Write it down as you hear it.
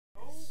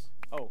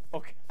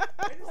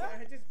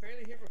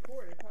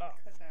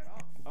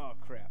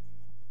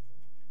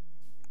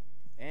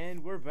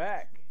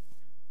back.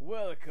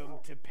 Welcome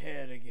to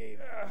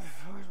PairUgamers.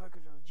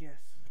 Yes.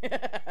 Yes.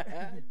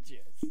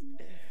 Okay,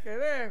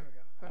 there we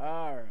go. Okay.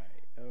 All right.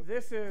 Okay.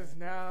 This is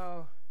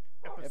now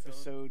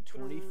episode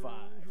 25.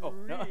 Oh,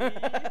 no.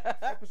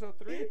 Episode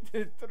 3?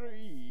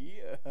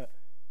 3.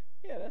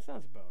 Yeah, that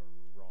sounds about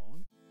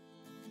wrong.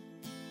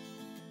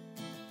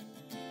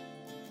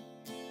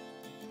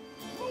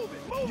 Move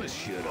it! Just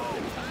shut up.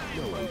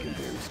 No one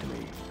compares to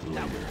me.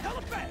 Now, tell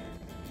it back.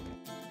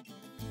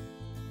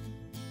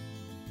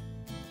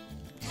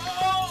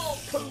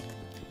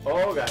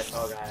 Oh god,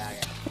 oh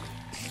god,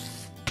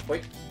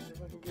 Wait.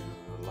 If I can get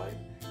it light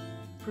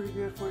pretty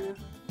good for you.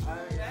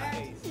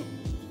 Nice.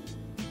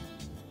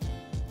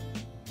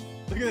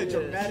 Look at that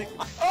dramatic.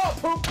 Oh,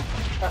 poop!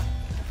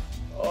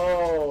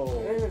 Oh.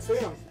 I didn't even see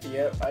him.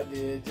 Yep, I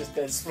did. Just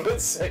that split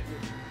second.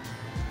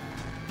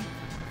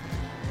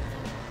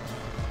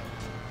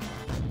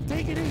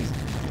 Take it easy.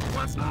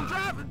 Want smooth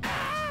driving?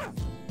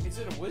 Is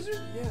it a wizard?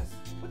 Yes.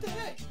 What the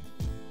heck?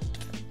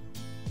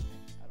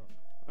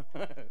 I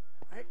don't know.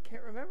 I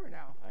can't remember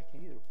now. I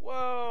can't either.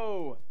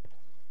 Whoa!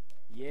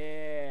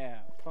 Yeah,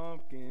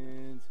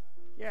 pumpkins.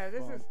 Yeah,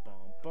 this bum, is. Bum,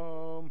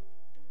 bum.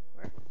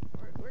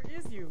 Where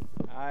is you?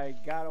 I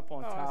got up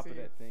on Oh, I top see of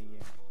you. that thing,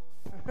 yeah.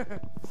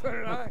 So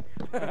did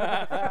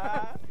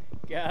I.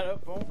 Got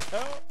up on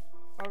top.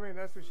 I mean,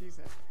 that's what she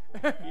said.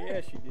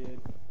 Yeah, she did.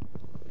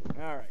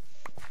 All right.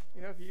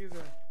 You know, if you use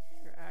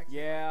your axe.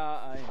 Yeah,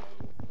 I know.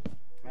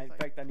 In like,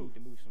 fact, I need to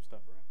move some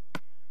stuff around.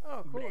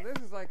 Oh, cool. Blech.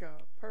 This is like a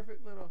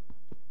perfect little.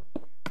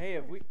 Hey,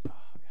 have we? Oh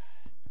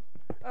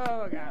god.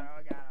 Oh god!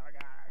 Oh god! Oh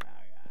god! Oh,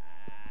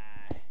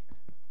 god.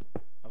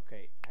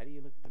 Okay, how do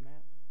you look at the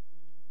map?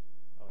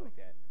 Oh, like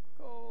that.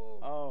 Cool.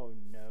 Oh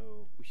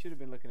no, we should have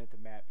been looking at the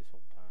map this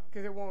whole time.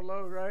 Because it won't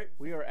load, right?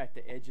 We are at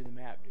the edge of the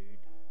map, dude.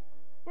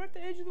 We're at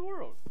the edge of the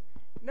world.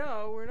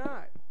 No, we're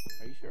not.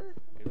 Are you sure?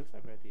 It looks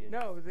like we're at the edge.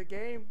 No, the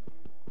game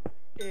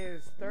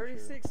is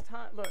 36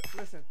 times. Look,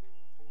 listen.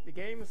 The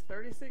game is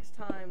 36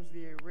 times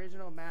the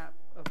original map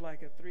of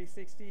like a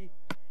 360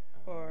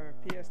 or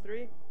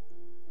PS3.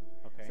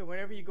 Okay. So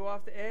whenever you go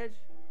off the edge,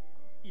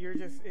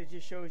 it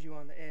just shows you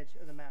on the edge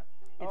of the map.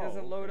 It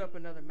doesn't load okay. up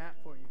another map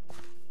for you.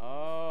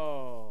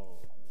 Oh.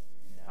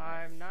 Nice.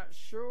 I'm not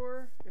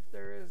sure if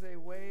there is a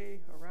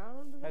way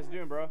around that. How's it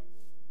doing, bro?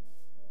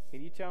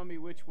 Can you tell me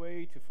which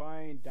way to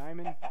find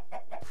diamond?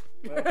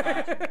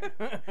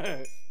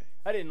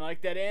 I didn't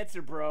like that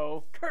answer,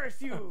 bro.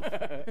 Curse you!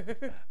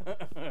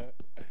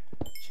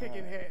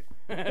 Chicken head.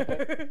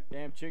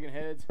 Damn chicken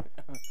heads.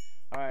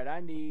 Alright, I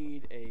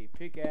need a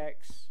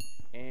pickaxe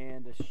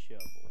and a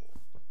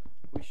shovel.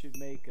 We should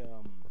make,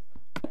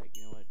 like,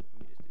 you know what? Let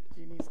me just do this.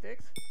 Do you need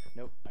sticks?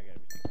 Nope, I got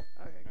everything.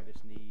 Okay, I good.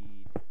 just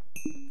need...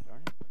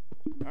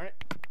 Darn it.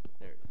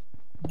 There it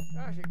is.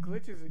 Gosh, it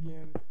glitches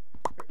again.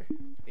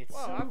 It's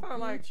Wow, so I found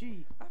like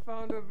glitchy. I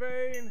found a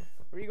vein.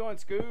 Where you going,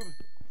 Scoob?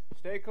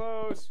 Stay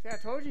close. See, I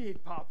told you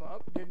he'd pop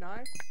up, didn't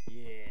I?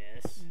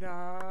 Yes. Didn't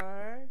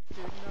I?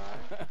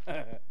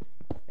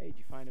 Hey, did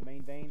you find a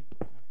main vein?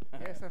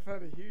 Yes, I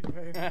found a huge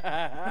vein.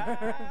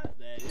 That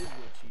is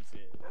what she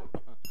said.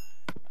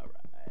 Alright.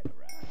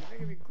 I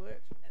think it'd be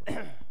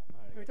glitch.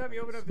 Every time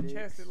you open up the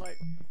chest, it like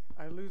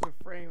I lose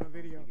a frame of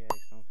video.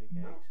 Don't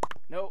pickaxe.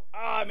 No.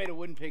 Ah, I made a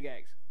wooden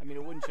pickaxe. I mean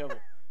a wooden shovel.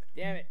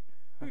 Damn it.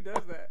 Who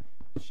does that?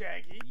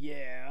 Shaggy.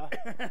 Yeah.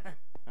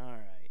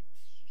 Alright.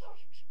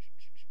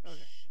 Okay.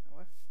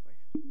 What? Wait.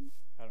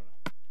 I don't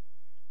know.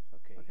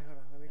 Okay. Okay, hold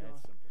on. Let me go.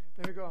 That's something.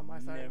 Let me go on my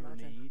side of the Never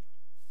mountain. need.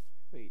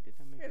 Wait, did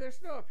that make Hey, there's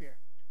snow up here.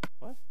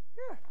 What?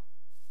 Yeah,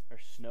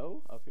 There's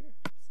snow up here?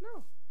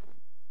 snow.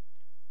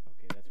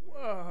 Okay, that's weird.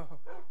 Whoa.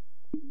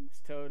 It's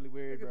totally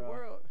weird, Look at bro. the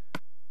world.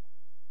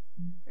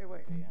 Hey,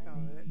 wait. Okay, I No,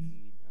 that's.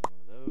 need another one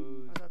of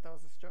those. I thought that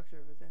was the structure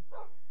of it then.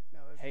 No,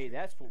 it's. Hey,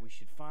 that's what we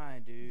should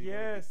find, dude. That would be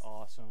Yes.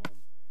 awesome.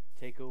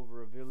 Take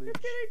over a village. It's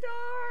getting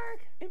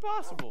dark.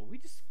 Impossible. We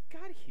just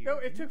got here. No,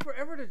 it took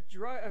forever to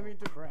drive. I mean,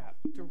 to crap.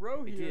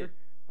 row It here. did.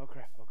 Oh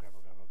crap.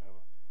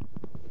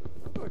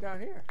 Oh, down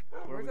here.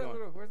 Where are we going?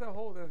 Where's that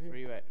hole down Where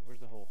here? you at? Where's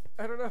the hole?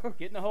 I don't know.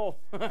 Get in the hole.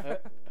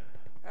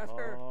 Ask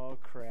her. Oh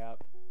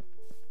crap.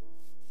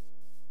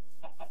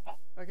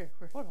 Okay.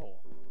 Where? What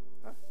hole?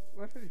 Huh?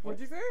 What'd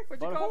you say?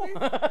 What'd you What call hole? me?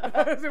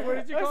 I said, what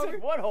did you call I me?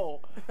 said, what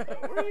hole? Where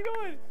are you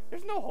going?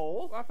 There's no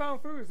hole. Well, I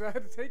found food, so I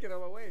had to take it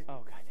on my way.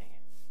 Oh god dang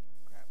it.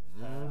 Crap.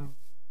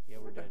 Yeah,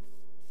 we're dead.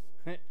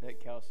 That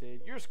cow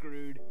said, "You're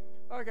screwed."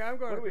 Okay, I'm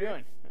going What up are we here.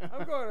 doing?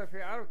 I'm going up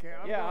here. I don't care.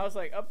 I'm Yeah, going. I was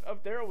like,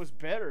 up there it was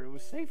better. It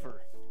was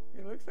safer.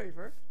 It looks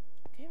safer.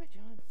 Damn it,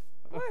 John.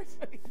 What?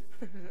 I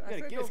gotta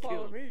said get don't us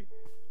follow killed. me.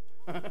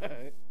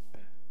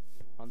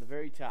 On the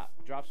very top,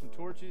 drop some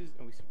torches,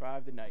 and we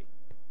survived the night.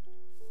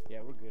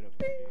 Yeah, we're good up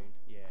here, dude.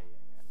 Yeah.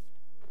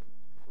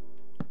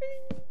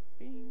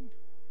 Bing.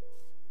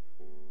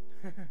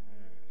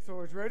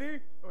 Swords ready?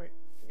 Oh, wait.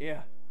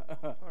 Yeah.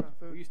 Hold on,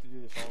 We food. used to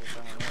do this all the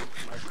time,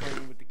 right? Like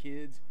playing with the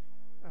kids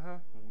Uh-huh.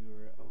 when we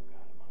were. Oh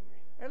god, I'm hungry.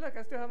 Hey, look,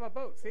 I still have my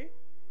boat. See?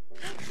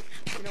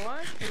 You know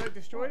why? Because I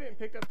destroyed it and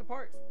picked up the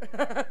parts.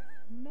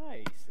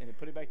 Nice. And it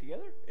put it back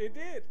together? It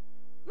did.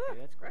 Look, Okay,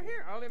 that's right cool.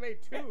 here. I only made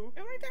 2.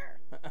 Yeah, right there.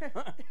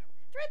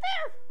 It's right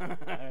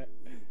there.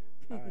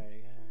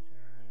 Alright,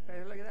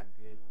 Hey, look at that.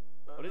 Good.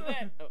 What is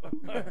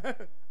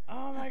that?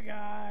 Oh my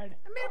god.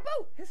 I made a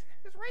boat. It's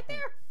right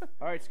there.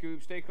 Alright,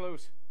 Scoob, stay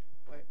close.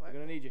 Wait, We're what?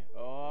 gonna need you.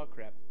 Oh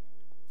crap.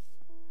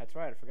 That's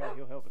right, I forgot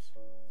he'll help us.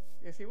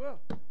 Yes, he will.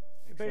 But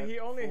Except he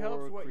only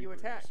helps for what you creepers.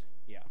 attack.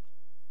 Yeah.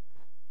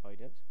 Oh, he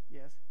does?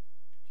 Yes.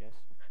 Jess?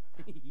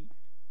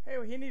 Hey,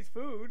 well, he needs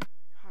food.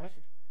 Gosh, What?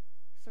 he's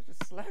such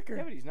a slacker.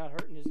 Yeah, but he's not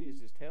hurting, is he?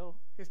 Is his tail?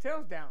 His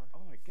tail's down. Oh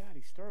my god,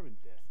 he's starving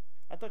to death.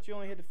 I thought you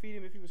only had to feed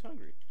him if he was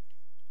hungry.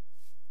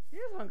 He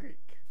is hungry.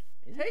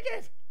 Is Take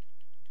it.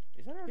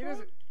 Is that our He dog?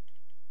 doesn't.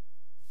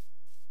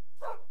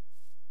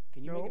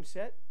 Can you make No. him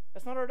sit?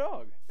 That's not our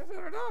dog. That's not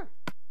our dog.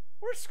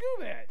 Where's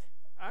Scoob at?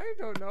 I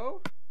don't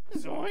know.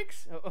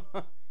 Zoinks!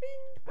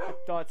 I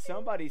thought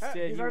somebody said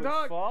he's he our would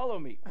dog. follow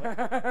me.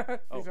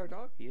 What? He's our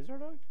dog. He is our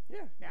dog?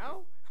 Yeah.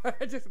 Now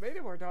I just made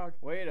him our dog.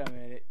 Wait a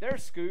minute.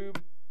 There's Scoob.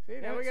 See,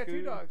 now Damn we it, got 2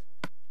 Scoob. dogs.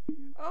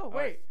 Oh All wait.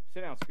 right,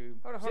 sit down, Scoob.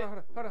 Hold on, Sit. hold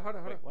on, hold on, hold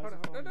on, hold on, Wait, why hold is on,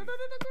 it hold on. No, following no,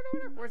 no, no,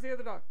 no, no. Where's the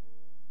other dog?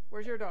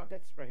 Where's your dog?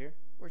 That's right here.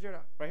 Where's your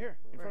dog? Right here.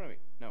 In Where? front of me.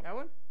 No. That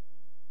one?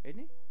 Isn't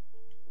he?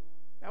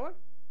 That one?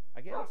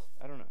 I guess.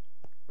 I don't know.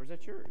 Or is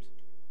that yours?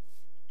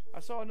 I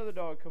saw another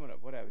dog coming up.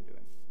 What happened to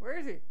him? Where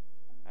is he?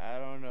 I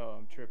don't know.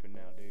 I'm tripping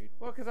now, dude.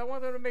 Well, because I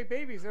want them to make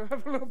babies. They'll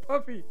have a little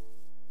puppy.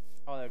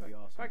 Oh, that'd be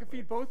awesome. If I could But-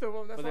 feed both of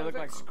them, that's But they all look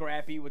I'm like saying.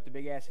 Scrappy with the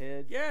big ass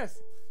head. Yes.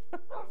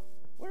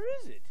 Where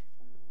is it?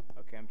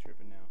 Okay, I'm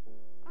tripping now.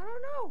 I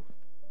don't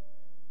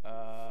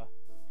know.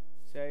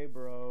 Say,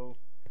 bro.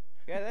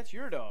 Yeah, that's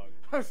your dog.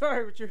 I'm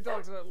sorry, but your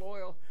dog's not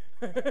loyal.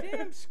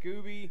 Damn,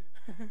 Scooby.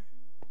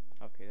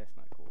 Okay, that's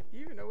not cool. Do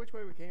you even know which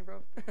way we came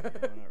from? No,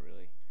 not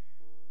really.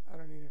 I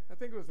don't either. I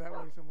think it was that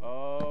way somewhere.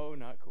 Oh,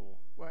 not cool.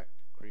 What?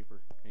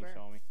 Creeper. And he Where?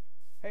 saw me.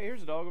 Hey,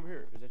 here's a dog over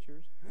here. Is that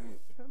yours?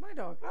 That's my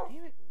dog.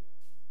 Damn it.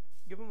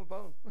 Give him a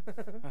bone.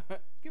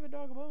 Give a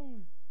dog a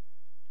bone.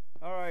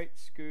 All right,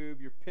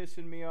 Scoob, you're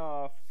pissing me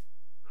off.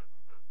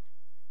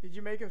 Did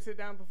you make him sit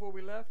down before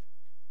we left?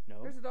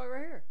 No. There's a dog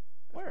right here.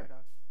 That's Where? my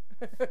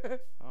dog.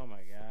 Oh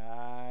my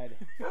god.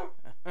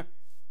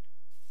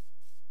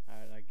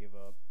 Alright, I give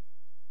up.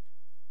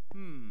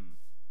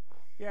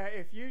 Yeah,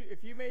 if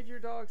you made your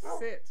dog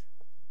sit,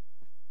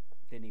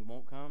 Then he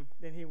won't come?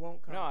 then he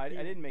won't come. No, I He-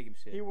 didn't make him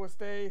sit. He will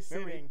stay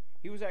Remember, sitting.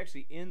 he was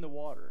actually in the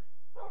water.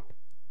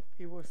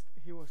 He will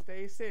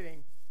stay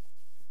sitting.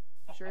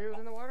 You sure he was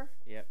in the water?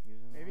 Yep, he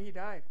was in the Maybe he water.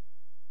 died.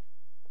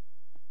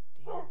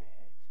 Damn it.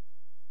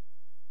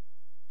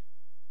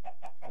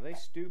 Are they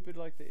stupid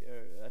like they...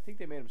 I think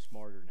they made them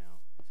smarter now.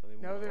 So they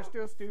No, won't- they're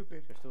still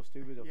stupid. They're still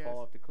stupid. They'll Yes. fall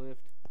off the cliff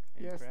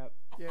and Yes. crap.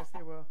 Yes,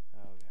 they will. Oh,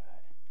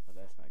 God. Well,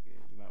 that's not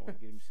good. You might want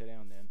to get him to sit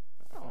down then.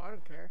 Oh, I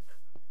don't care.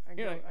 I can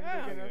You're go, like, I can "Ah, go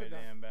get another good dog.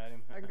 damn about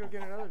him." I can go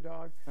get another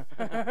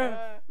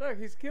dog. Look,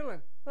 he's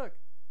killing. Look,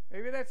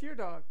 maybe that's your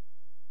dog.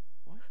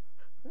 What?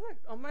 Look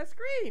on my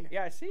screen.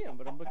 Yeah, I see him,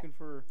 but I'm looking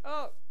for...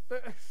 Oh,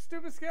 the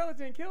stupid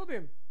skeleton killed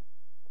him.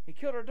 He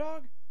killed our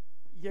dog?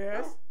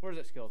 Yes, Where's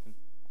that skeleton?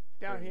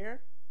 down Where?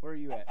 here. Where are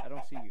you at? I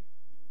don't see you.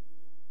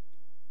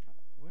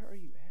 Where are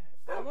you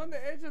at? I'm on the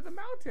edge of the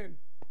mountain.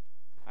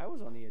 I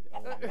was on the edge.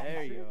 Oh,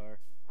 there you are.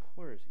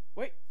 Where is he?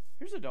 Wait,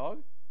 here's a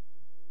dog.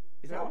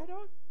 Is that No. my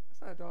dog?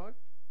 That's not a dog.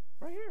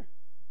 Right here.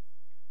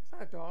 That's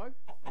not a dog.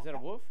 Is that a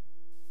wolf?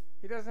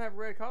 He doesn't have a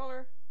red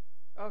collar.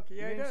 Okay,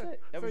 yeah, You he made him does.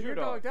 sit. That So was your your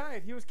dog dog.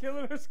 died. He was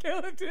killing a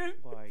skeleton.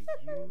 Why,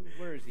 you...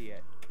 Where is he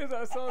at? Because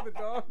I saw the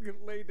dog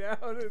lay down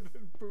and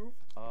then poof.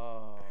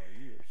 Oh,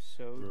 you're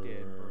so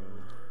dead,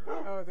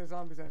 bro. Oh, there's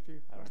zombies after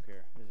you. I don't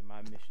care. This is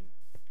my mission.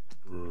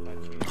 If I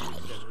choose to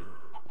accept it.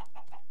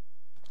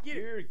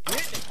 You're getting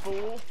it,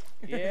 fool.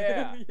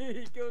 Yeah.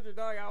 He killed your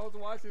dog. I was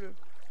watching it.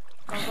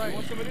 I was You like,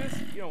 want some of this?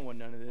 You don't want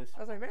none of this.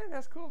 I was like, man,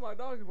 that's cool. My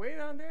dog is way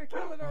down there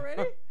killing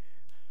already.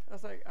 I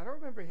was like, I don't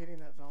remember hitting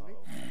that zombie.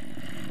 Uh-oh.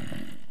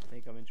 I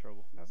think I'm in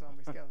trouble. That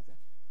zombie skeleton.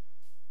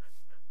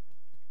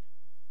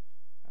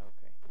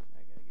 Okay,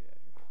 I gotta get out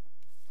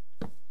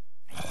of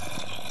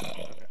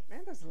here. Okay.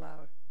 Man, that's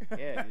loud.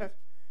 Yeah, it is.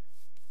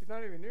 He's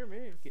not even near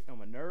me. Getting on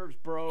my nerves,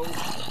 bro.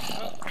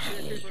 Oh, I see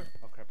a creeper.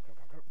 Oh, crap, crap,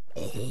 crap,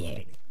 crap.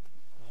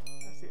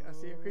 I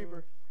see a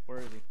creeper. Where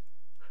is he? Is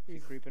he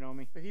He's creeping on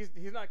me? But he's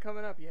not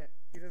coming up yet.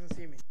 He doesn't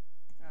see me.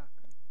 Ah,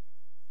 crap.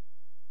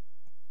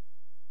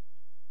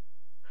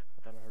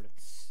 I thought I heard it.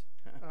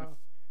 Oh,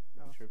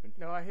 no. I'm tripping.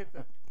 No, I hit the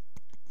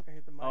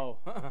mic Oh.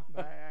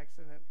 by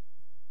accident.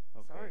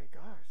 Okay. Sorry,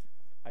 gosh.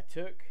 I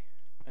took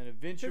an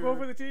adventure Took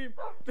over the team.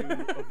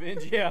 to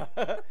avenge. Yeah.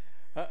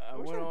 I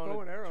wish I went had a on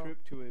bow and a arrow.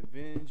 trip to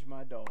avenge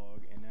my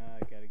dog, and now I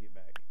gotta get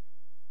back.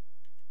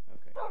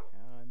 Okay.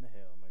 How in the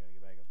hell am I gonna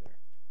get back up there?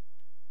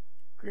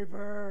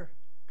 Creeper,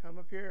 come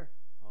up here.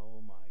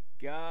 Oh my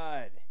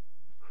God.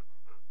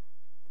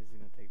 This is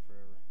gonna take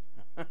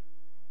forever.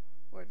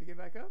 What, to get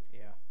back up?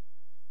 Yeah.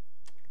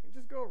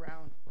 Just go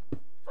around.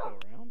 Go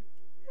around?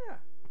 Yeah.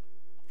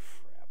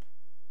 Crap.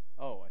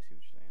 Oh, I see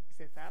what you're saying. You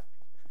say fap?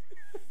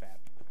 Fap.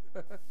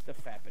 The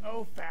fapping.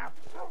 Oh, fap.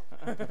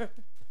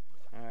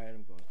 Alright,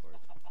 I'm going for it.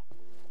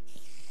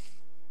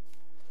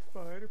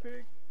 Spider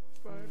pig.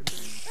 Spider-Man.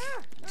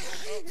 Ah! No, he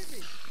hit me.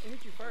 It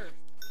hit you first.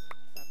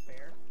 Not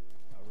fair.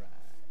 Alright.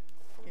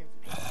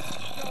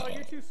 No,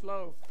 you're too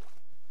slow.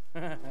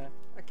 I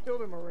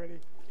killed him already.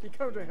 He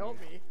come to help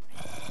me.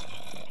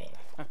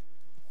 Hey,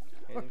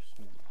 there's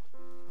some.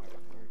 Alright,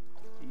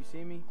 do you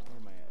see me? Where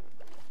am I at?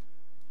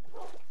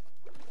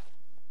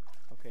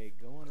 Okay,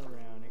 going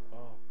around it.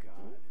 Oh,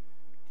 God.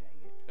 Dang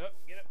it. Oh,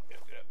 get up, get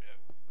up, get up, get up.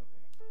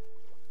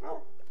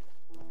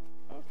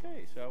 Okay.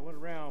 Okay, so I went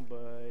around, but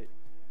I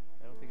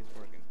don't think it's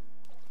working.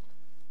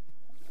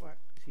 What?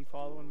 Is he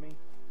following me?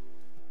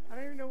 I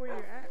don't even know where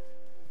you're at.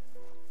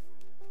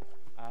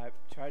 I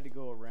tried to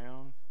go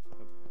around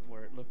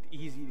where it looked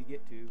easy to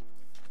get to.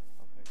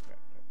 Okay, crap,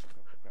 crap,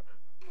 crap, crap,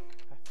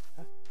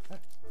 crap.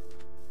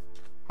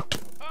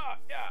 Ah,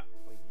 yeah!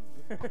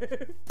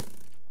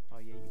 Oh,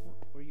 yeah, you want,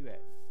 where you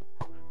at?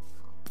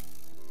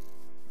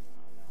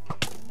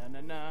 No, no,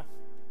 no, no.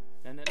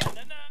 No, no, no,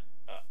 no, no.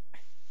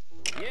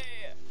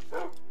 Yeah!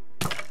 Oh,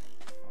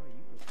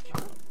 you little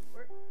chump.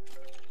 Where?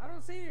 I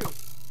don't see you.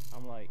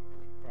 I'm like,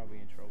 probably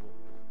in trouble.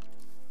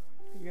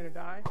 You gonna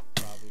die?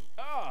 Probably.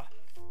 Ah!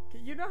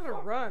 You know how to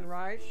run,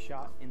 right?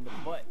 Shot in the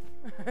butt.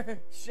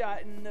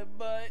 Shot in the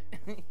butt.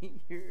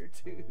 You're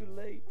too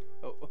late.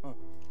 Oh,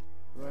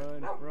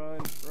 run, run,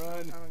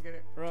 run. I don't get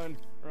it. Run,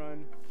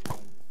 run, run, run.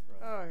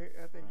 Oh,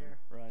 I think you're.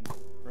 Run,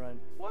 run.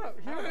 What?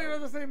 You're not even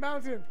on the same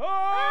mountain. Oh!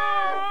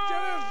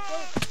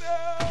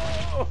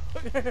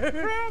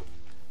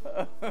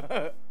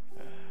 No!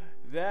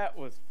 That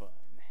was fun.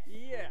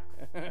 Yeah.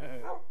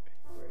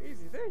 We're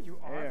easy. There you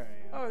are. There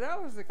I am. Oh,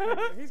 that was the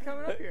creeper. He's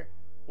coming up here.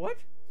 What?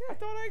 I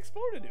thought I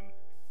exploded him.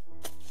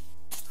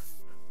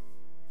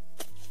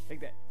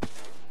 Take that.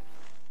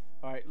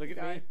 All right, look at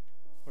me.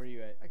 Where are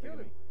you at? I killed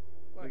him.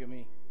 What? Look at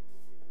me.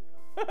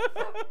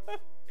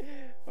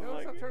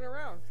 No, stop turning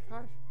around.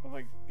 Gosh. I'm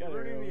like, got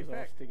You're ruining arrows the all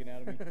effect. sticking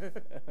out of me.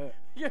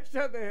 You got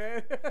shot in the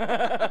head.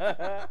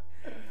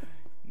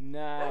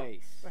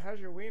 Nice. But how's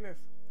your weenus?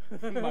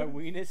 My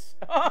weenus.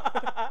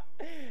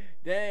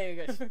 Dang,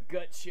 I got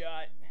gut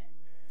shot.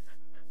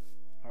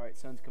 All right,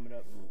 sun's coming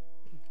up.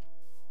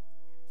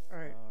 All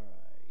right.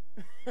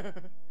 All right.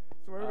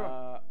 So where we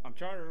going? I'm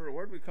trying to remember,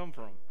 where did we come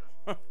from?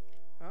 Huh?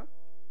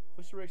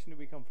 Which direction did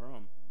we come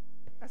from?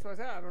 That's what I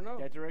said. I don't know.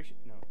 That direction?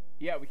 No.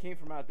 Yeah, we came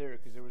from out there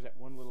because there was that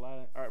one little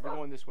island. All right, we're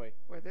going this way.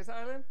 Wait, this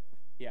island?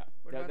 Yeah.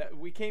 What about that?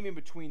 We came in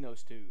between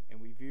those two, and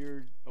we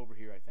veered over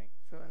here, I think.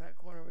 So in that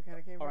corner we kind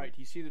of came from? All right, do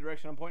you see the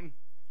direction I'm pointing?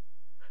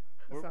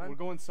 The sun? We're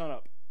going sun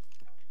up.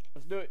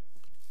 Let's do it.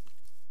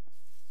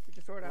 Get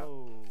your sword out.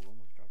 Oh,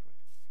 almost dropped away.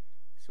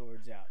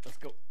 Swords out. Let's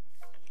go.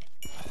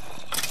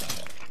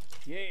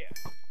 Yeah.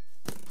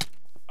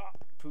 Ah,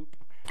 poop.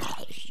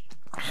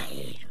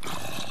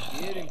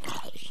 Get him.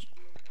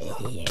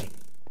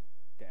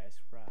 That's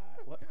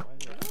right. Why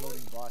is that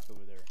floating block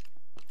over there?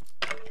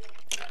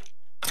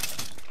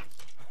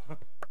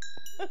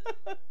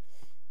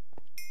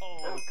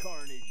 Oh,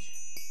 carnage.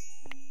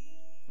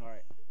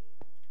 Alright.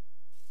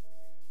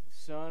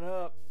 Sun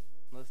up.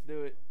 Let's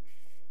do it.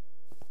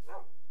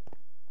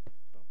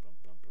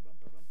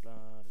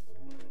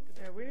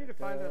 Yeah, we need to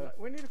find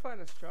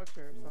a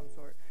structure of some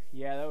sort.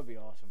 Yeah, that would be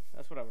awesome.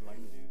 That's what I would like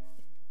to do.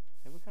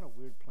 Hey, what kind of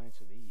weird plants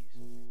are these?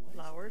 What is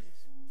Flowers?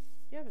 this?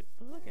 Yeah, but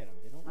look at them.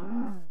 They don't. I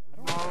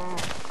don't know.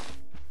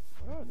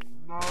 What are they?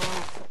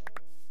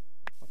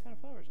 What kind of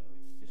flowers are they?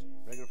 Just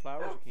regular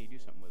flowers, or can you do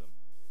something with them?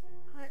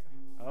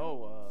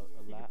 Oh,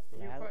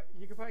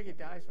 You could probably get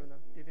dyes from them.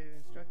 Did it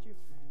instruct you?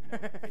 No,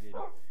 it didn't.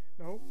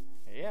 No?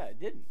 Yeah, it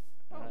didn't.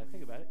 Now that I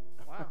think about it.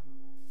 Wow.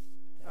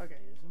 That Okay.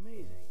 is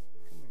amazing.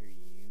 Come here,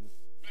 you.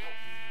 Yeah.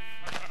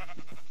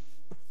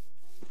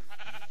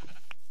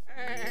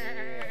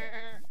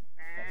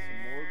 Got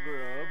some more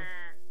grub.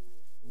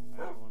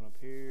 Alright, going up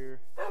here.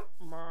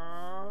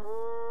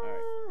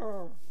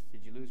 Alright.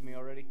 Did you lose me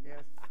already?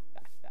 Yes.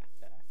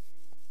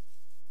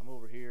 I'm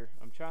over here.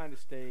 I'm trying to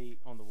stay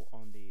on the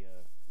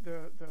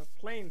The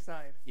plain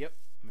side. Yep.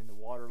 I'm in the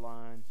water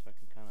line so I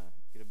can kind of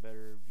get a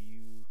better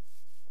view.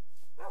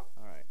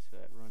 Alright, so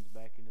that runs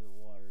back into the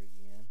water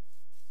again.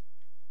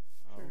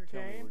 Oh, Sugar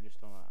tell me cane? we're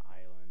just on an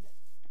island.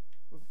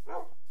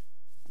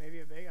 Maybe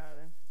a big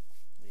island.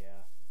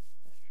 Yeah,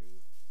 that's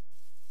true.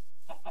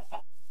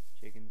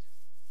 Chickens.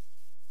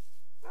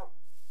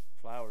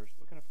 Flowers.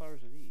 What kind of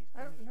flowers are these?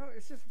 I don't know.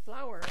 It's just a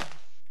flower.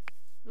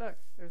 Look,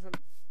 there's a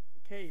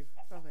cave.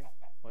 Something.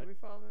 What? Did we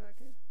fall in that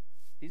cave?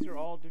 These are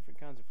all different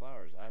kinds of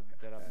flowers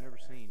that I've never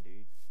seen,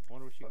 dude. I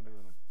wonder what you can do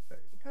with them.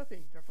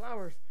 Nothing. They're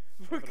flowers.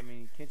 But I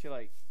mean, can't you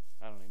like,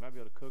 I don't know, you might be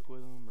able to cook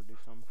with them or do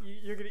something.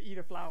 You're gonna eat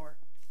a flower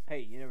Hey,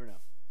 you never know.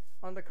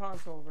 on the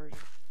console version.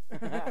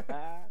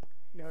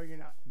 No, you're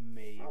not.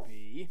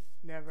 Maybe.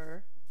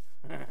 Never.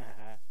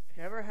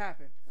 Never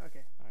happened.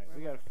 Okay. Alright,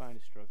 we gotta find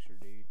a structure,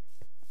 dude.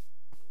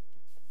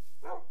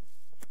 Alright.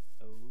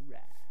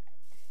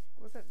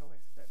 What was that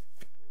noise?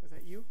 Was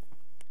that you?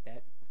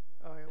 That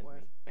Oh, it is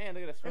was. me. Man,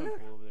 look at that swimming look.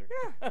 pool over there.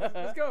 Yeah.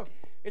 Let's go.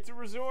 It's a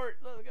resort.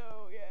 Let's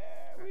go.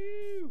 Yeah.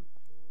 Woo.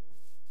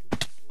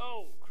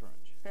 Oh,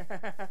 crunch.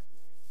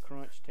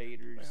 Crunch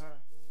taters. Wait, hold on.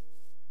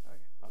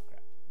 Okay. Oh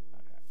crap. Oh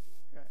crap.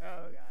 God, oh God,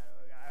 oh God,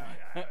 oh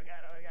God, oh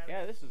God, oh God.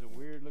 Yeah, this is a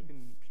weird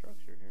looking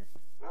structure here.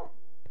 What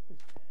is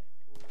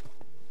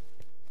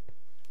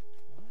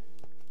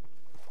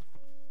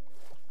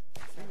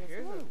that?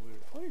 Here's a,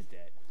 What is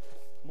that?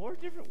 More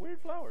different weird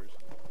flowers.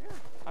 yeah.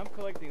 I'm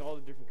collecting all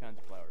the different kinds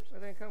of flowers.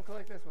 Well, then come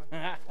collect this one.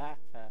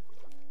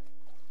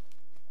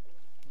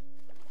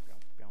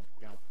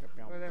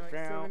 Were they like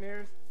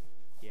souvenirs?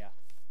 Yeah.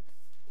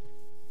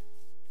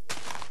 Nice.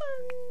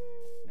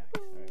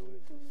 Alright, what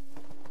is this?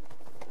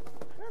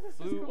 Oh, this is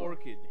Blue cool.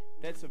 orchid.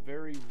 That's a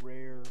very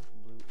rare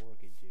blue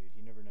orchid, dude.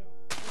 You never know.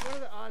 What are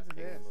the odds of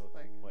Take a this? look.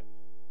 Like What?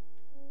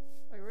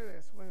 really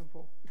a swimming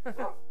pool.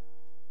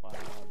 Wow,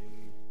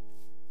 dude.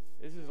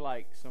 This is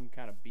like some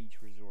kind of beach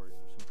resort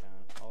of some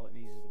kind. All it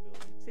needs is the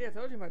building. See, I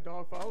told you my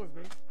dog follows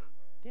me.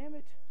 Damn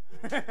it.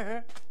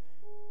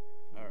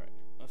 Alright,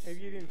 let's Maybe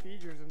see. you didn't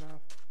feed yours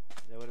enough. Is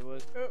that what it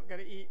was? Oh,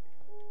 gotta eat.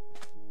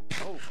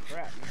 Oh,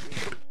 crap.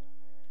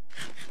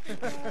 You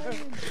did.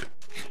 Alright.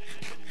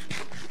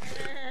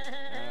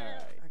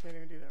 I can't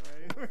even do that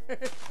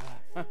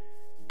right.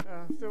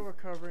 I'm still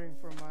recovering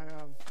from my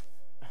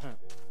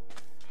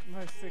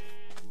my sick.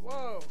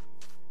 Whoa!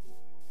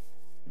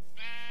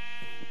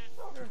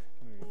 Come here,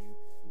 you.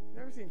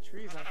 Never seen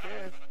trees like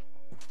this.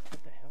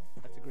 What the hell?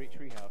 That's a great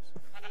tree house.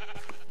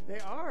 They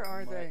are,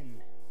 aren't they?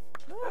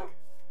 Mutton. Look,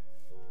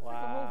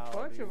 Wow,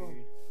 whole bunch of 'em.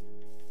 dude.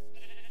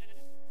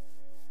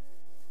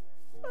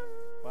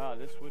 Wow,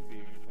 this would be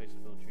a good place to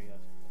build a tree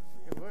house.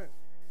 it would.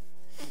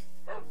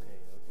 Okay.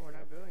 We're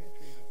not building a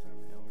tree house, are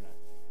we? No, we're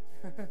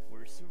not.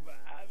 We're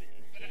surviving.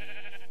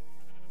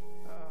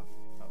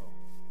 Uh-oh.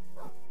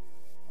 Uh-oh.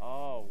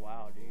 Oh,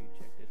 wow, dude.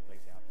 Check this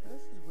place out.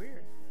 This is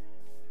weird.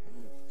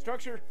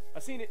 Structure. I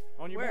seen it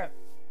on your Where? map.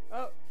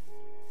 Oh,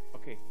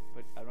 Okay,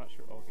 but I'm not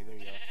sure. Okay, there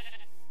you go.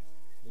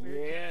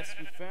 Weird. Yes,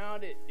 we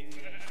found it, dude.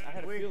 I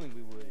had a feeling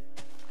we would.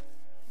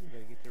 We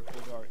gotta get there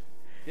before dark.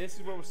 This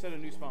is where we'll set a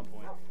new spawn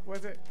point.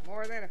 was it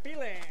more than a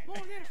feeling? More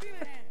than a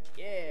feeling.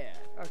 Yeah.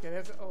 Okay,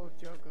 that's an old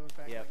joke goes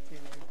back Yep. like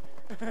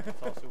 10 years.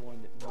 It's also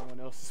one that no one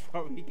else is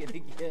probably gonna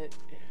get.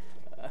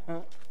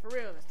 For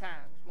real this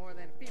time. It's more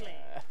than a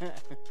feeling.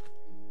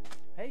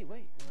 Hey,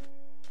 wait.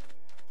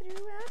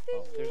 Throughout the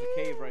Oh, there's a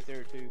cave right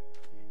there too.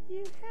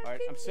 You have All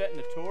right, I'm setting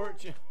a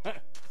torch.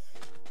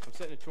 I'm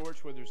setting a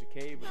torch where there's a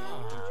cave we're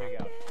gonna come check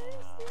out.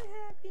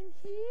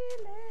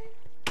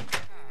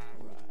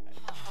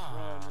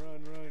 Alright.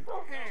 Run.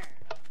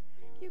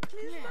 You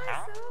cleanse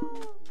my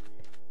soul.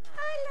 I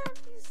love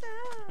you so.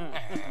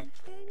 And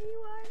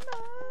you are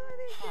more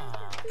than just a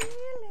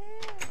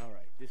feeling.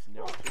 Alright, this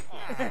never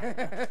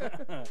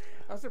took place.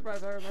 I'm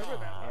surprised I remember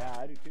that. Yeah,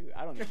 I do too.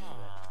 I don't even know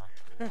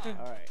that.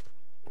 Alright.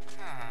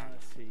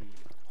 Let's see.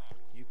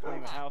 Did you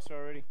claim a house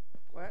already?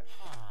 What?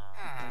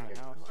 Claim a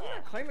house? I'm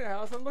not claiming a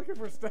house. I'm looking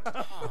for stuff.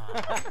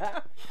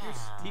 You're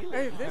stealing.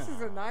 Hey, this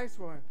is a nice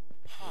one.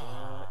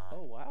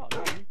 Oh wow, dude.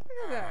 Look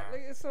at that.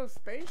 Look, it's so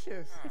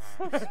spacious.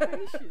 So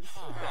spacious.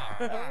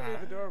 I'm gonna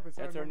leave the door open.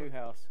 So I That's our new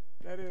remember. house.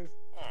 That is.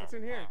 What's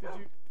in here? Did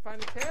you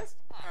find a chest?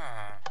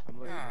 I'm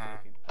looking.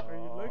 Are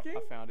you looking? I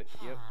found it.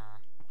 Yep.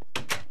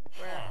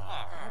 Where?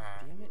 God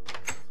damn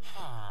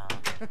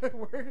it.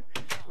 Where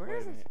Wait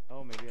is a it? minute.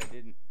 Oh, maybe I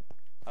didn't.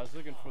 I was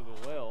looking for the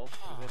well,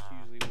 because that's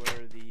usually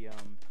where the,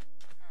 man,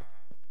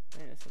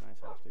 that's a nice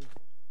house, too.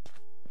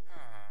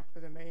 For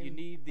the main. You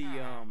need the,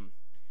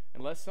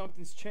 unless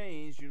something's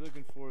changed, you're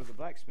looking for the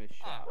blacksmith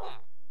shop,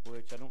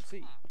 which I don't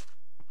see.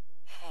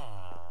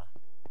 I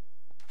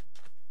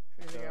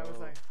think I was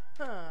like,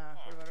 huh.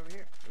 What about over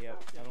here?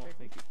 Yep, I don't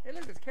think it. Hey,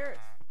 look, there's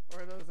carrots.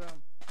 Or are those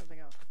something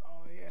else?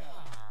 Oh, yeah.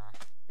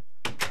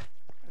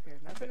 Okay,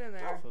 nothing in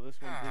there. So this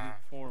one didn't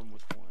form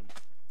with one.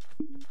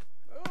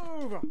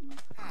 Move!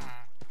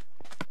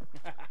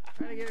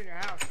 Trying to get in your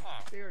house.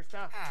 Steal your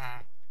stuff.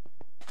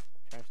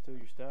 Trying to steal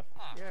your stuff?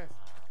 Yes.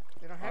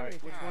 They don't have Alright,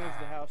 anything. which one is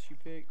the house you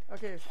picked?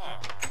 Okay, so,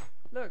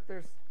 look,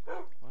 there's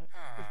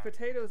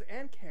potatoes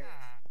and carrots.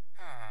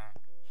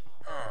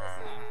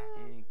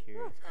 And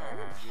carrots.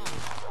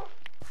 Oh,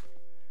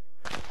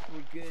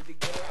 we're good to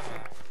go.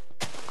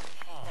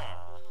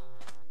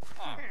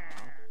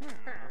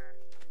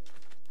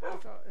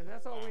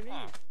 That's all we need.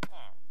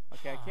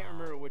 Okay, I can't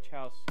remember which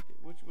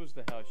was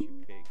the house you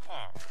picked.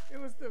 It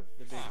was the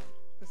The big one.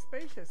 the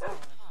spacious one.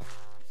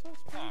 So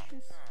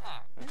spacious.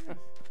 Yes.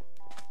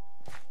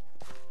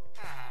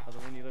 Oh, the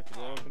one you left the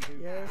door open to?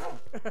 Yes.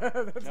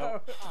 That's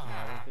Nope. how. No, I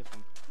want this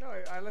one. No,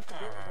 I left the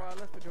door. Well, I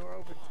left the door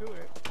open to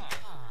it.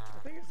 I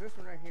think it's this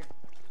one right here.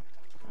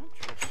 I'm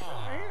tripping.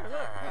 Right here,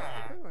 look.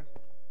 That's the good one.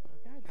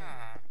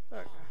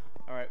 Look.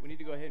 Alright, we need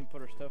to go ahead and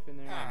put our stuff in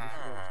there, and this is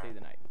where we'll stay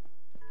the night.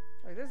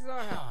 Like, this is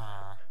our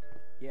house.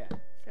 Yeah,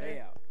 stay Okay.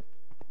 out.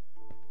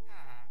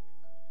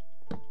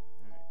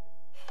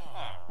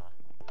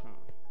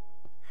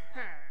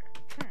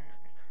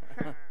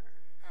 Alright,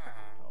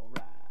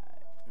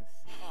 let's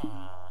see.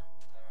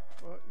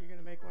 Well, you're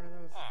gonna make one of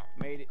those.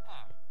 Made it.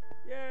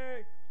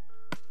 Yay!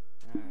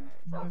 Alright,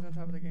 It's always on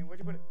top of the game. Where'd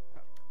you put it? Oh,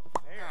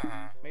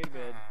 there. made a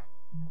bed.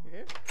 You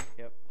did?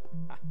 Yep.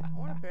 I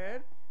want a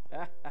bed.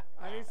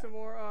 I need some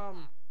more, wool.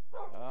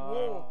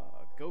 Oh,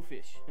 Go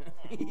fish.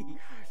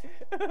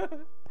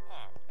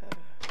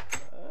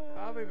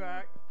 I'll be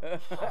back. All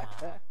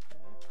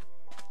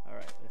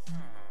right, let's see.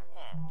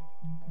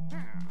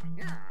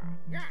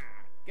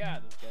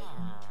 God, those guys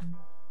are...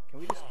 Can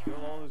we just kill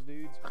all those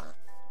dudes?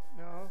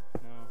 No.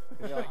 No.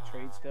 Can they like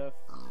trade stuff?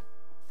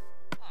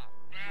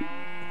 No.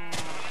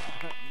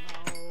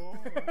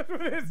 That's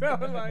what it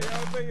sounded like. I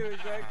was thinking the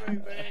exact same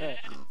thing.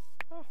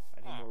 Oh, I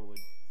need more wood.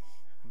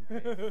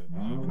 Okay.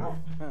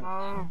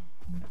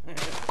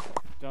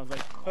 John's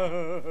like,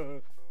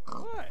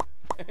 what?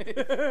 I'm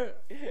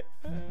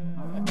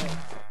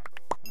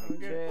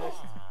good.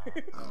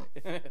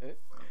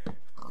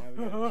 Now we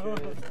got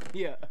chest.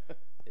 Yeah.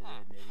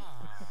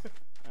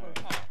 Alright,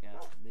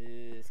 got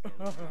this,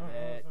 got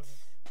that.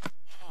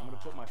 I'm gonna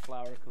put my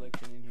flower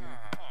collection in here.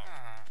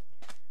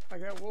 I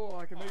got wool.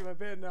 I can make my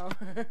bed now.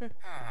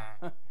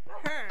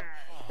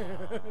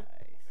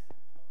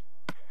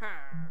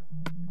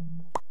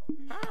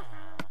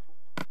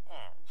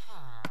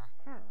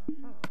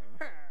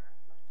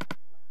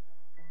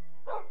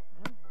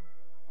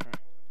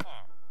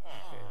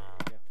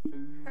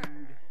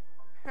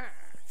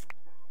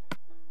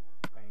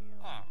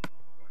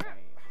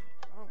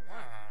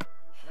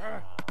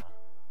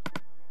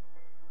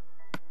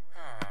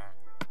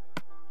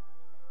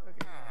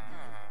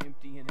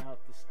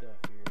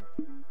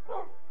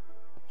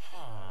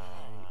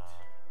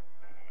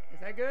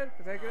 Good?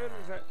 Is that good?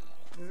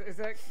 Is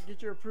that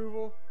get your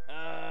approval?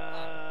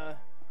 Well,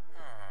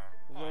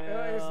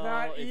 it's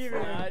not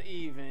even. It's not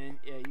even.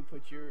 Yeah, you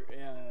put your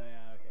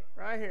okay.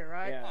 Right here,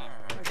 right? Yeah.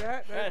 Like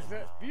that? That's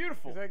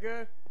beautiful. Is that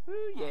good?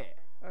 Ooh,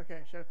 yeah.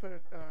 Okay, should I put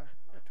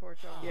a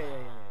torch on? Yeah.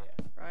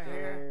 Right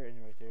here.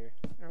 And right there.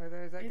 And right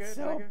there. Is that good? It's Is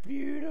that so good?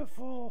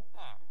 beautiful.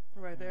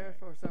 Right there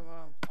for some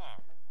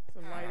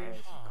lighting.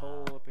 Some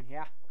coal up in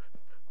here.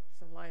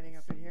 Some lighting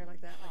up in here, like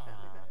that.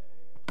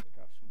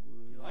 Drop some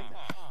wood. You like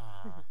that?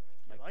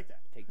 I like that.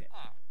 Take that.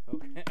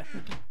 Okay.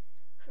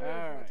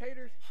 Alright.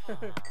 Taters.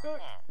 Cooked. That's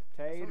what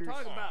Taters. I'm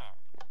talking about.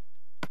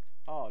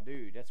 Oh,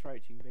 dude, that's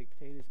right. You can bake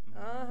potatoes.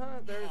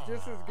 They're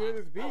just as good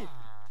as beef.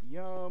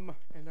 Yum.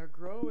 And they're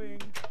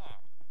growing.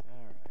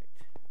 Alright.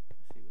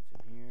 Let's see what's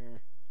in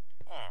here.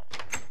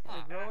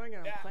 They're growing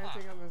and I'm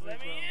planting them as they grow. Let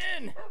me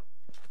in!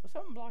 Was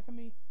something blocking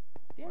me?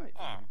 Damn it.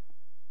 I'm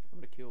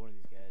gonna kill one of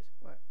these guys.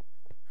 What?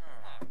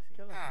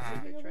 Kill them.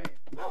 They trade.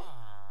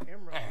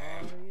 Emerald. Oh,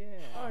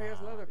 yeah. Oh, here's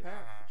leather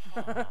pants.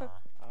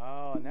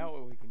 Oh, now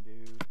what we can do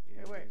is...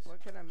 Hey, wait. What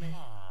can I make?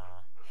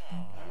 Can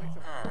I make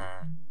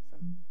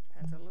some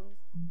pantaloons?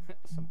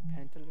 Some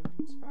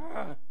pantaloons?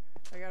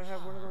 I gotta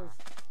have one of those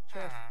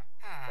chests.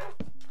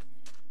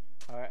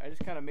 Alright, I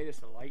just kind of made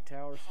us a light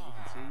tower so we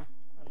can see.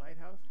 A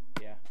lighthouse?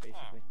 Yeah,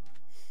 basically.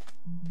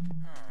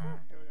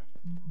 Here we go.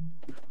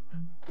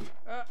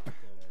 I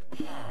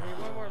need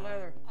one more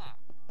leather.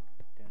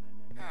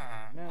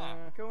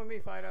 Come with me,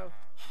 Fido.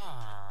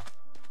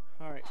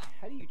 Alright,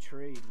 how do you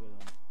trade with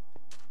them?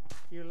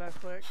 You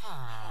left click. Shut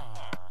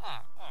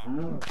up.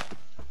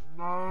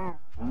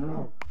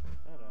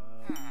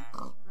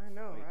 I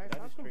know, Wait, right? did I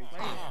Stop just trade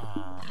complaining.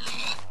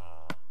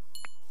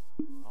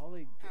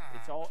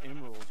 It's all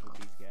emeralds with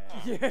these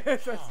guys.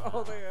 Yes, that's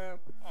all they have.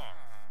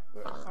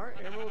 But aren't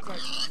emeralds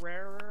like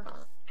rarer?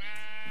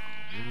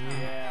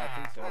 Yeah, I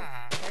think so.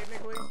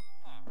 Technically,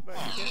 but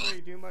you can't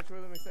really do much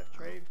with them except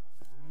trade.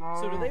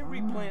 So do they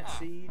replant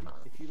seed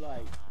if you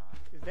like?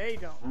 They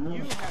don't.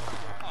 You have to do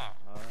it.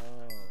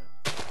 Oh.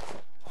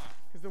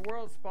 Because the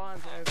world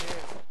spawns as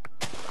is.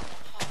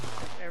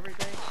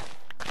 Everything.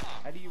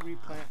 How do you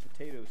replant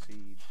potato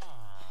seeds?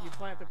 You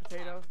plant the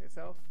potato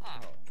itself. Oh,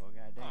 well,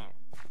 god dang it.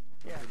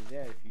 Yeah. What is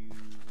that if you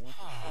want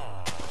to?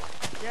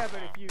 Yeah,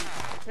 but if you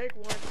take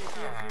one, it gives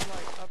you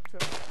like up to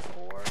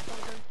 4 or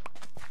something.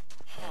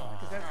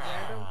 Because that's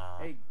random.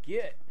 Hey,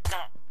 get!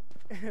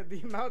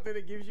 The amount that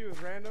it gives you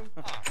is random.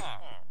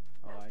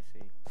 Oh, I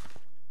see.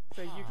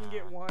 So you can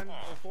get 1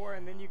 or 4,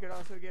 and then you could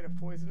also get a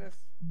poisonous.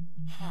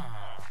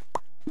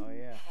 Oh,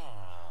 yeah.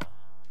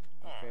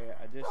 Okay,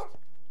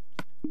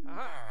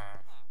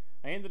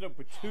 I ended up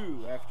with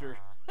 2 after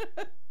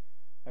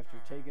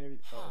taking everything.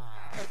 Oh.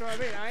 That's what I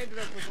mean. I ended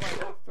up with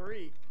like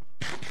 3.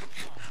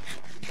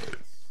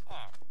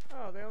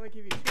 Oh, they only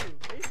give you 2.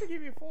 They used to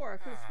give you 4. I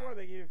could have swore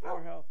they gave you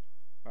 4 health.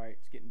 Alright,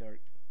 it's getting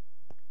dark.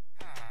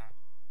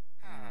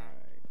 Alright.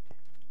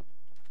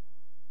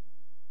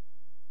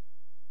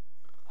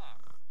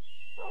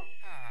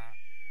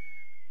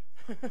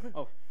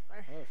 Oh,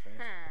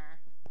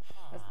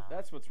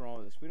 that's what's wrong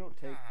with us. We don't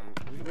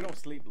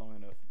sleep long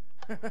enough.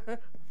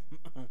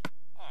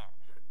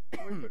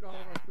 We put all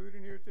of our food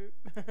in here too.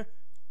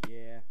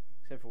 Yeah,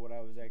 except for what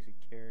I was actually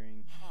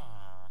carrying.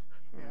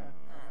 Yeah,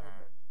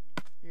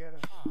 you gotta.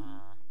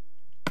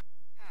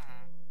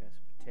 Got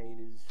some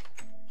potatoes,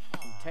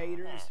 some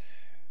taters.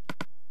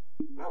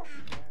 Yeah,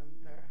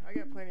 there. I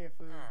got plenty of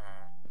food.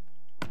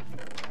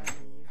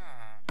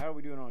 How are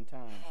we doing on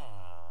time?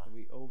 Are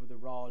we over the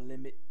raw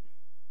limit?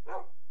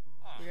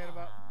 We got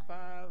about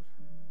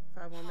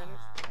 5 more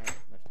minutes. Alright,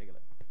 let's take a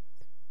look.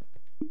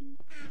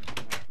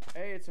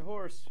 Hey, it's a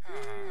horse.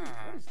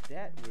 What is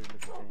that weird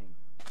looking thing?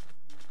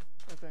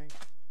 I think.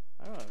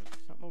 I don't know.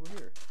 Something over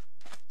here.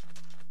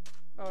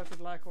 Oh, it's a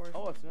black horse.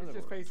 Oh, it's another It's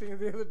just horse. facing in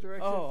the other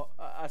direction. Oh,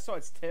 I saw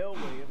its tail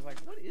wave. I was like,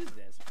 what is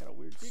that? Some kind of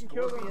weird You can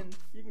scorpion? kill them.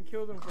 You can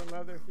kill them for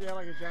leather. Yeah,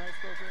 like a giant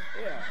scorpion.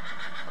 Yeah.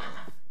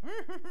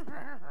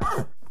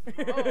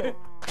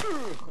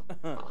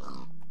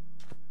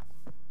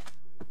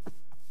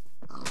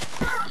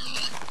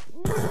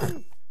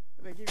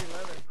 They give you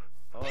leather.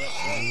 Oh,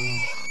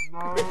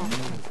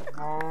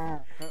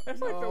 That's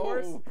like the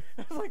worst.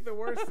 That's like the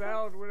worst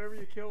sound whenever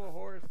you kill a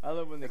horse. I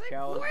love when the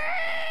cows,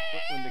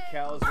 when the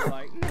cows are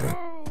like,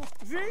 no.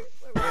 See?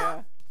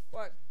 Yeah.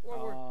 What? One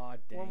more. Aw,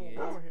 dang One it.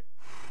 more hit.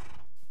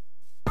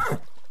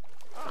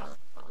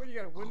 What, you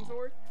got a wooden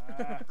sword?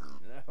 No.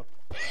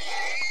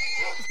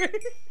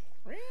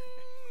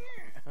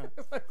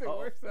 It's like the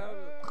worst sound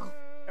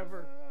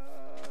ever.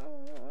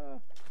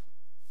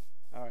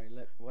 All right,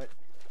 what?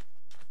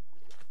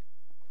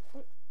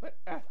 What?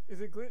 Ah,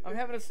 Is it I'm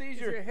having a Your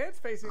seizure. head's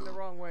facing the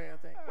wrong way, I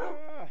think.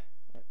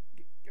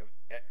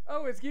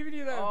 Oh, it's giving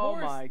you that Oh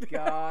horse. my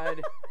God.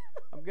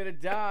 I'm gonna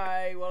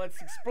die while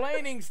it's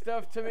explaining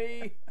stuff to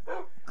me.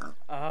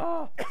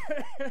 Ah,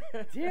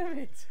 damn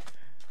it.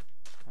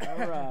 All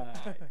right.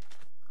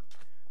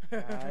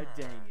 God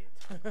dang it.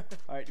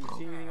 All right, do we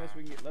see anything else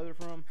we can get leather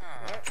from?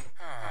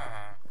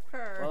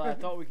 Well, I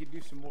thought we could do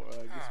some more,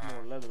 get some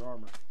more leather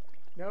armor.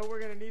 No, we're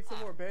gonna need some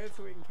more beds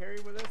so we can carry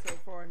with us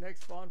for our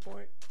next spawn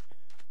point.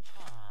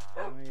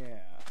 Oh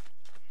yeah.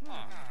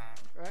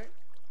 Right?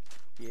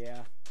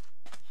 Yeah.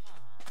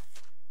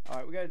 All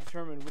right, we gotta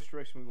determine which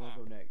direction we want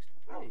to go next.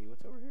 Hey,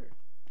 what's over here?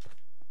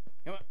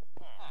 Come on.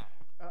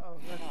 Uh-oh.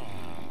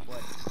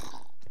 What?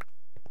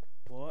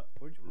 What?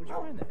 Where'd you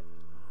find that?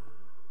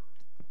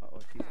 Uh-oh,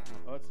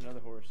 oh, it's another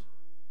horse.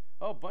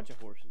 Oh, a bunch of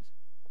horses.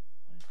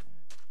 What is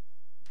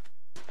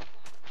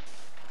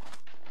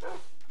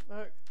that?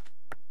 Look.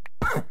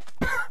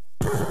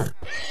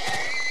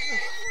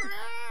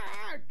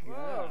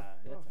 God,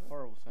 that's a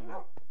horrible sound.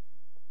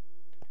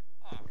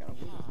 What kind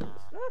of wood is this?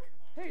 Look.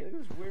 Hey, look at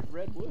this weird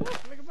red wood.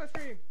 Look at my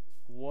screen.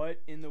 What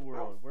in the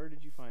world? Where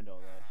did you find all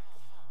that?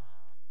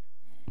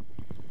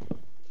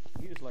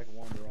 You just like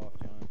wander off,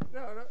 John.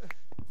 No,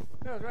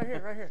 it's right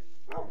here, right here.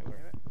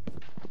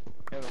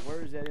 Yeah, but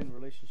where is that in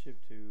relationship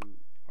to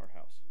our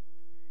house?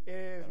 It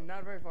is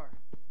not very far.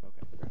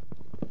 Okay.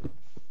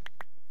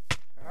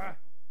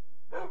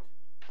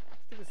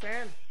 Stupid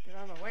sand. Get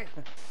out of my way.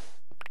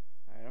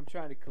 Alright, I'm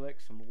trying to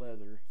collect some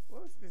leather.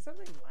 Did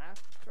something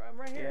laugh? I'm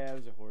right here. Yeah, it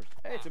was a horse.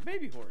 Hey, it's a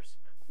baby horse.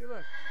 See,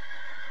 look.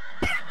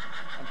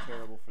 I'm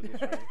terrible for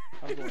this, right?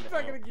 I'm going It's to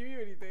not hell. going to give you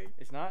anything.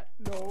 It's not?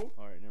 No.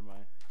 Alright, never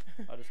mind.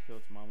 I'll just kill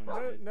its mama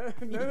instead.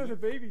 None of the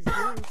babies do.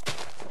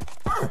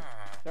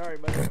 Sorry,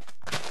 buddy.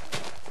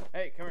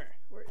 Hey, come here.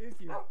 Where is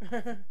you?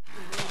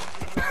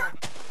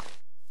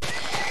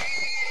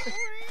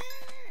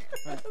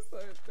 That's so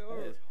That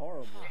adorable. is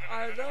horrible.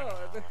 I know.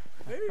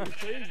 They need to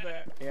change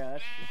that. Yeah,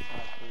 that's just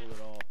not cool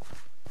at all.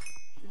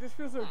 You just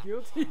feel so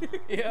guilty.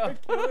 Yeah.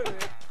 for killing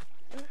it.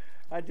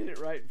 I did it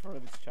right in front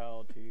of its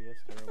child, too.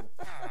 That's terrible.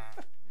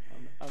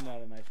 I'm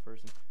not a nice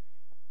person.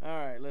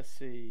 Alright, let's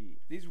see.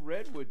 These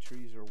redwood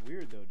trees are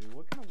weird, though, dude.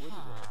 What kind of wood is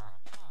that?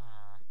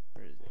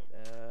 Where is it?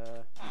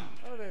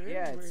 Oh, that is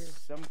yeah, it's weird.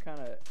 some kind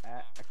of...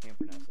 I can't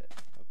pronounce that.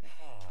 Okay.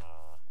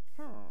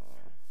 No.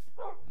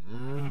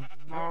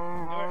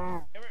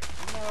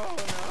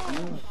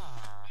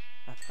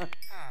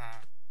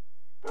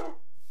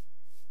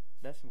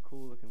 That's some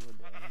cool looking wood,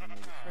 though. I don't know.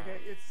 Okay,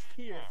 it's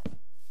here.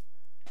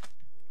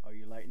 Oh,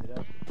 you lighting it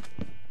up?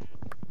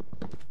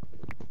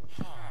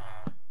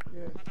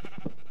 Yeah.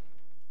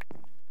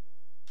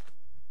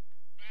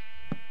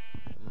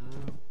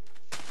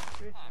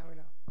 See? Now we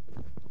know.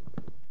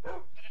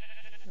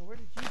 Now, where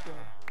did you go?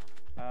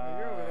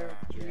 You're over there with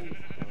the trees.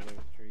 Yeah, over there with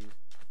the trees.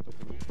 With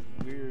the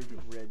weird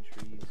red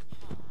trees.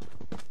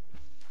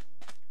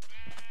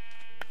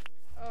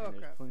 Oh, And there's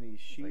crap. plenty of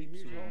sheep, like so we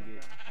huge can hole.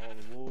 get all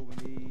the wool we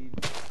need.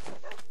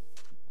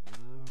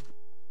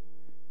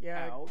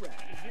 Yeah, Alright.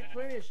 get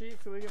plenty of sheep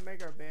so we can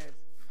make our beds.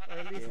 Or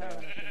at least have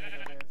enough to make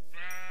our beds.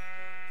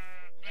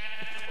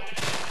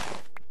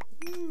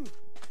 Woo,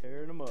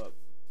 tearing them up.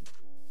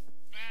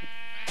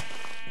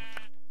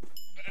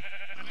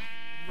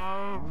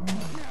 No.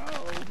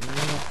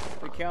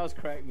 The cows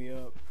crack me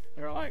up.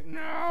 They're like,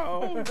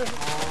 no.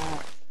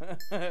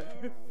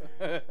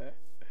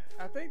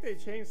 I think they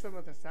changed some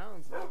of the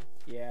sounds though.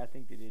 Yeah, I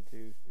think they did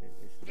too.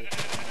 It's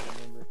different, I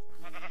remember.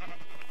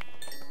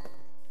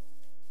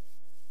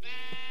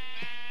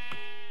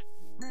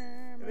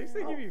 At least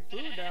they give you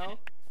food now.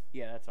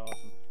 Yeah, that's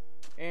awesome.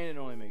 And it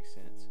only makes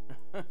sense.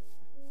 I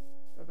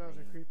thought that was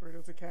a creeper. It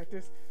was a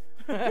cactus.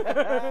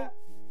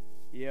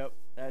 Yep,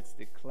 that's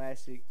the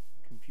classic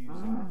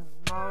confusing.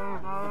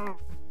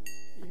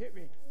 You hit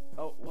me.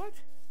 Oh, what?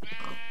 You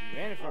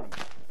ran in front of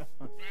me.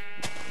 Oh,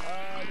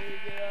 dude,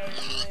 get out of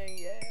anything.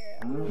 Yeah.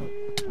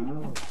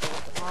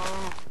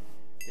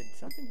 Did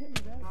something hit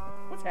me back?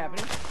 What's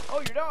happening? Oh,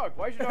 your dog.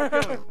 Why is your dog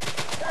killing him?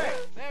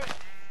 Damn it.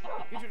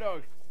 Get your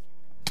dog.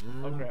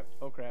 Oh, crap.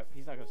 Oh, crap.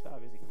 He's not going to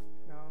stop, is he?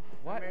 No.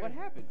 What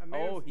happened?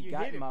 Oh, he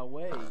got in my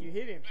way. You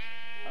hit him.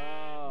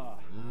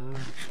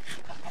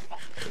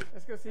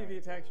 Let's go see if he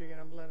attacks you again.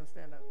 I'm gonna let him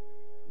stand up.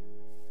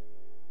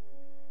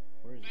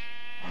 Where is he?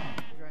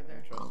 He's right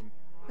there. Trust him.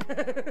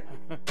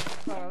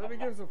 Hold on, let me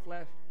give him some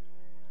flash.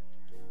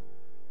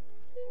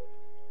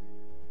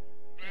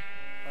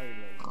 Oh, he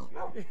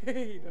loves it.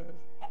 He does.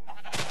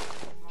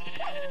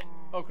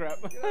 Oh crap!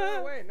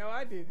 No, wait, no,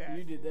 I did that.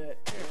 You did that.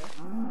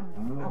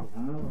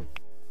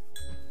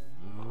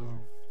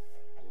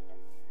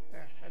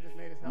 There, I just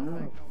made his health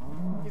back.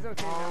 No. He's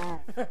okay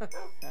now.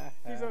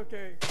 He's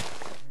okay.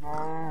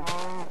 Oh.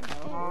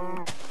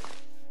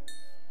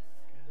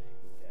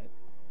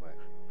 What?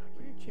 What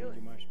are you killing?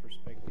 Changing my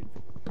perspective.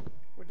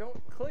 Well,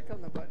 don't click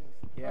on the buttons.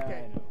 Yeah,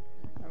 okay. I know.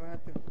 I'm gonna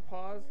have to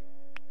pause.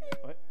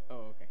 What?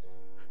 Oh, okay.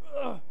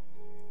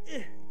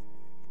 Maybe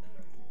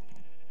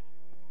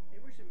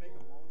we should make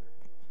them longer.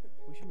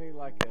 We should make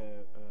like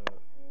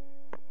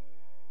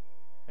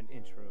an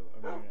intro.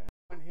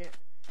 One hit,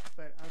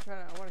 but I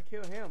want to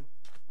kill him.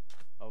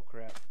 Oh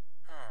crap!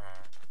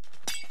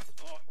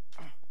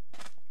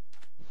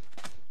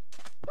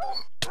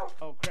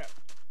 Oh crap!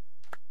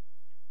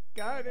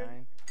 Got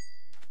him.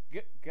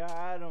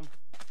 Got him.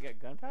 You got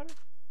gunpowder?